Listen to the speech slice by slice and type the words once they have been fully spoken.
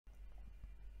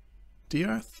The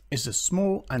Earth is a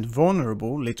small and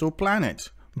vulnerable little planet,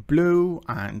 blue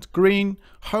and green,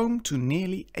 home to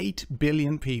nearly 8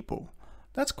 billion people.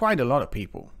 That's quite a lot of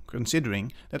people,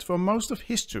 considering that for most of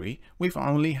history we've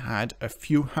only had a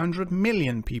few 100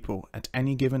 million people at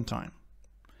any given time.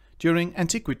 During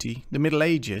antiquity, the Middle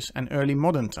Ages and early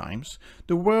modern times,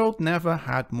 the world never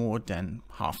had more than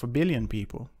 500 million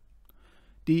people.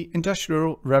 The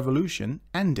Industrial Revolution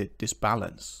ended this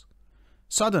balance.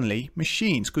 Suddenly,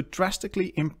 machines could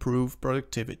drastically improve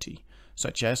productivity,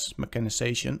 such as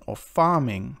mechanization of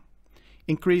farming.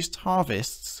 Increased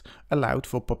harvests allowed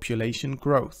for population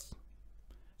growth.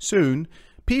 Soon,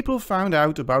 people found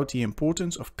out about the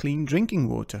importance of clean drinking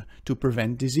water to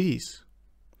prevent disease.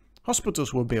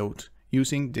 Hospitals were built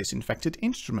using disinfected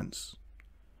instruments.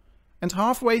 And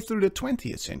halfway through the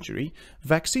 20th century,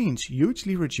 vaccines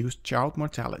hugely reduced child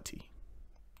mortality.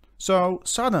 So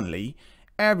suddenly,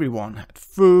 everyone had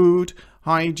food,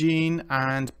 hygiene,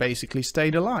 and basically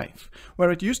stayed alive, where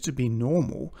it used to be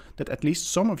normal that at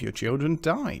least some of your children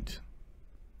died.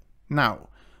 Now,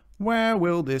 where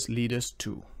will this lead us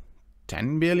to?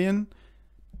 10 billion?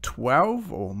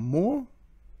 12 or more?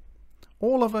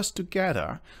 All of us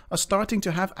together are starting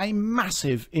to have a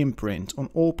massive imprint on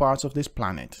all parts of this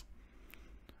planet.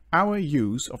 Our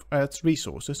use of Earth's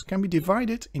resources can be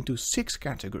divided into 6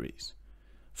 categories.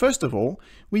 First of all,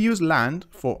 we use land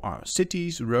for our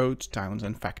cities, roads, towns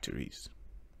and factories.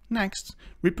 Next,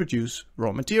 we produce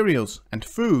raw materials and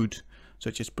food,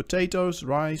 such as potatoes,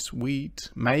 rice,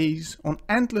 wheat, maize, on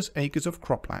endless acres of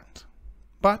cropland.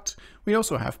 But we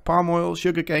also have palm oil,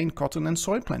 sugarcane, cotton and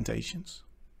soy plantations.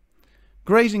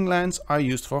 Grazing lands are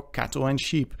used for cattle and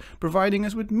sheep, providing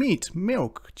us with meat,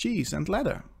 milk, cheese and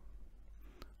leather.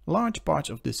 Large parts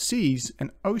of the seas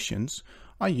and oceans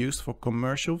are used for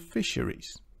commercial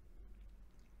fisheries.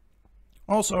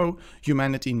 Also,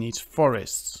 humanity needs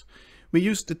forests. We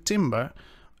use the timber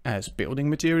as building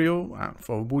material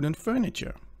for wooden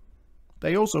furniture.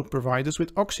 They also provide us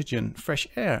with oxygen, fresh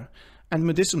air and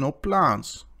medicinal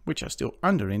plants, which are still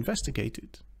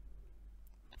under-investigated.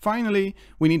 Finally,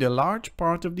 we need a large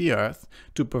part of the Earth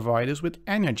to provide us with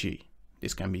energy.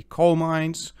 This can be coal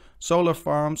mines, solar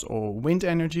farms or wind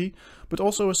energy, but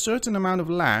also a certain amount of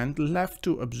land left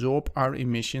to absorb our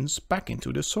emissions back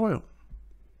into the soil.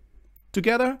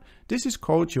 Together, this is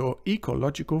called your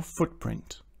ecological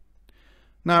footprint.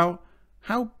 Now,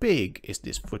 how big is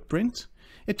this footprint?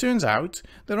 It turns out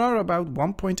there are about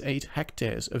 1.8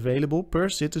 hectares available per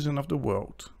citizen of the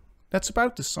world. That's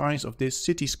about the size of this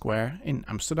city square in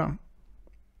Amsterdam.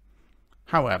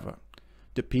 However,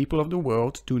 the people of the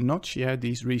world do not share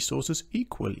these resources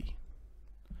equally.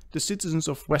 The citizens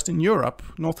of Western Europe,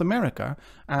 North America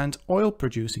and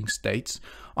oil-producing states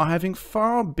are having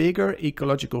far bigger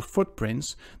ecological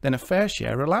footprints than a fair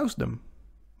share allows them,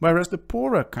 whereas the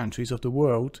poorer countries of the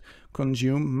world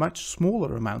consume much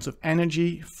smaller amounts of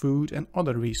energy, food and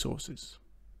other resources.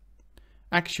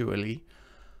 Actually,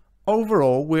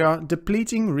 overall we are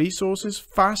depleting resources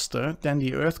faster than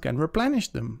the Earth can replenish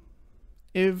them.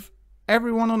 If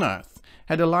everyone on Earth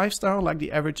had a lifestyle like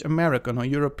the average American or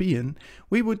European,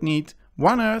 we would need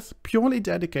one Earth purely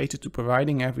dedicated to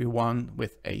providing everyone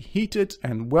with a heated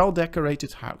and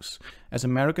well-decorated house, as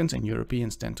Americans and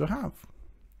Europeans tend to have.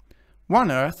 One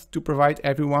Earth to provide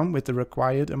everyone with the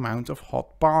required amount of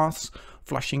hot baths,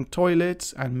 flushing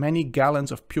toilets and many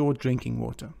gallons of pure drinking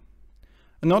water.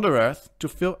 Another Earth to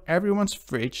fill everyone's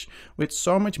fridge with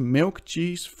so much milk,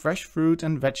 cheese, fresh fruit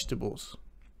and vegetables.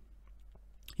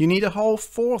 You need a whole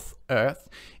 4th Earth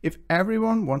if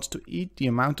everyone wants to eat the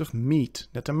amount of meat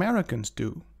that Americans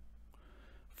do.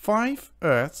 5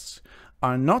 Earths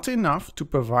are not enough to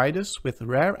provide us with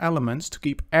rare elements to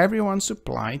keep everyone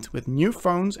supplied with new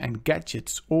phones and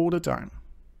gadgets all the time.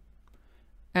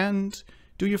 And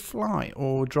do you fly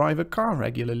or drive a car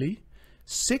regularly?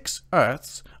 6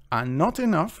 Earths are not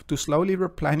enough to slowly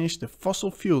replenish the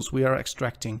fossil fuels we are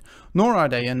extracting, nor are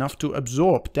they enough to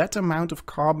absorb that amount of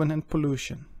carbon and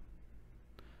pollution.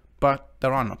 But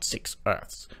there are not 6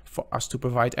 Earths for us to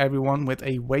provide everyone with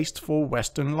a wasteful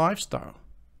Western lifestyle.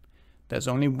 There's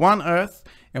only one Earth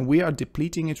and we are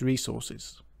depleting its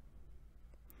resources.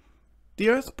 The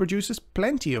Earth produces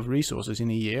plenty of resources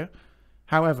in a year.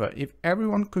 However, if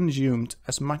everyone consumed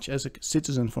as much as a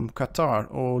citizen from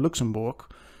Qatar or Luxembourg,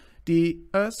 the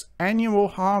Earth's annual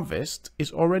harvest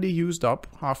is already used up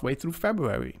halfway through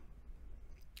February.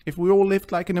 If we all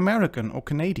lived like an American or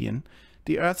Canadian,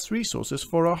 the Earth's resources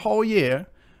for a whole year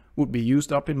would be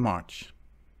used up in March.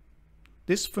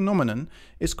 This phenomenon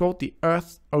is called the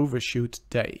Earth Overshoot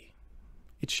Day.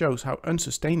 It shows how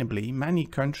unsustainably many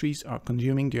countries are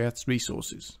consuming the Earth's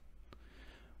resources.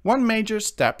 One major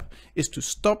step is to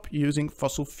stop using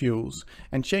fossil fuels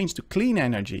and change to clean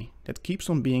energy that keeps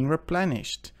on being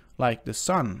replenished, like the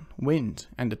sun, wind,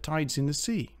 and the tides in the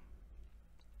sea.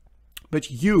 But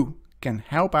you can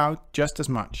help out just as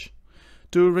much.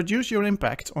 To reduce your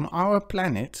impact on our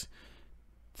planet,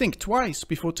 think twice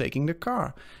before taking the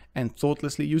car and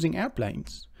thoughtlessly using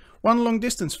airplanes. One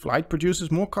long-distance flight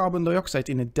produces more carbon dioxide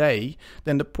in a day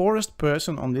than the poorest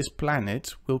person on this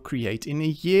planet will create in a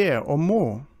year or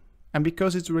more. And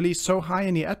because it's released so high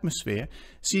in the atmosphere,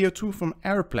 CO2 from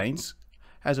airplanes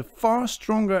has a far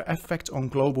stronger effect on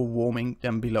global warming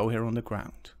than below here on the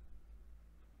ground.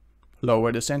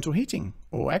 Lower the central heating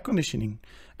or air conditioning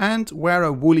and wear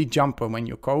a woolly jumper when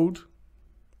you're cold.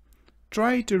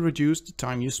 Try to reduce the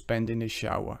time you spend in the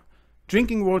shower.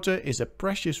 Drinking water is a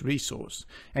precious resource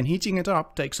and heating it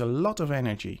up takes a lot of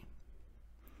energy.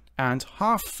 And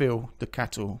half fill the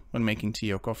kettle when making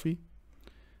tea or coffee.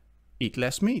 Eat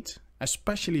less meat,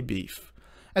 especially beef.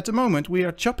 At the moment we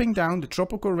are chopping down the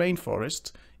tropical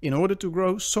rainforest in order to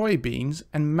grow soybeans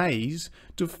and maize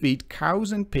to feed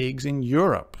cows and pigs in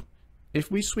Europe.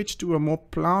 If we switch to a more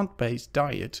plant-based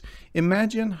diet,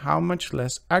 imagine how much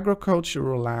less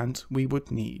agricultural land we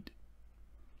would need.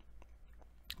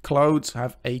 Clothes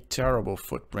have a terrible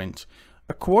footprint.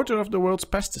 A quarter of the world's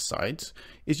pesticides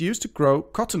is used to grow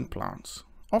cotton plants,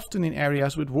 often in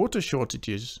areas with water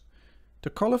shortages. The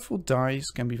colorful dyes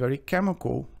can be very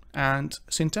chemical, and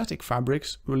synthetic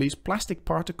fabrics release plastic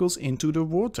particles into the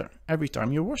water every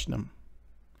time you wash them.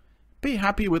 Be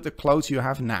happy with the clothes you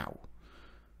have now.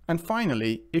 And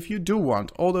finally, if you do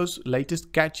want all those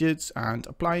latest gadgets and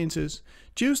appliances,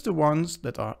 choose the ones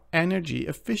that are energy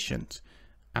efficient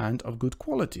and of good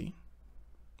quality,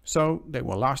 so they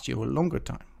will last you a longer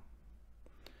time.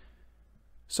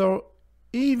 So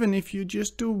even if you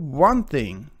just do one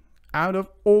thing out of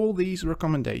all these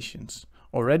recommendations,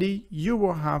 already you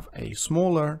will have a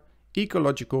smaller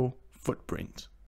ecological footprint.